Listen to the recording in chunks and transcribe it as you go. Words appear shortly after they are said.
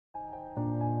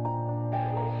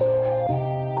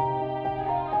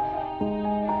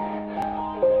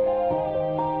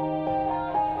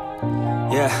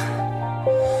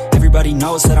Yeah. Everybody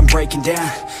knows that I'm breaking down.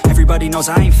 Everybody knows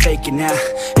I ain't faking now.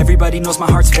 Everybody knows my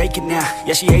heart's vacant now.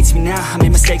 Yeah, she hates me now. I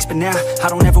made mistakes, but now I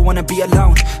don't ever wanna be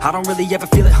alone. I don't really ever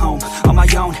feel at home. On my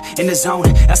own, in the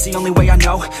zone. That's the only way I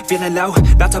know. Feeling low,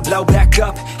 about to blow back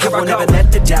up. I won't ever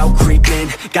let the doubt creep in.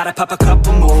 Gotta pop a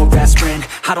couple more aspirin.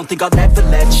 I don't think I'll ever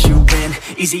let you in.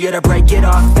 Easier to break it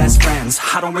off best friends.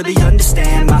 I don't really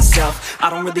understand myself. I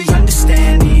don't really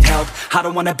understand, need help. I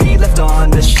don't wanna be left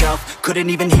on the shelf. Couldn't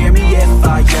even hear me if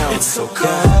I yelled. It's so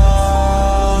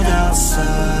cold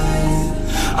outside.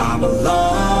 I'm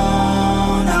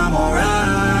alone, I'm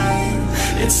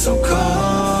alright. It's so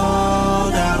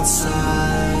cold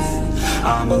outside.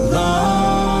 I'm alone.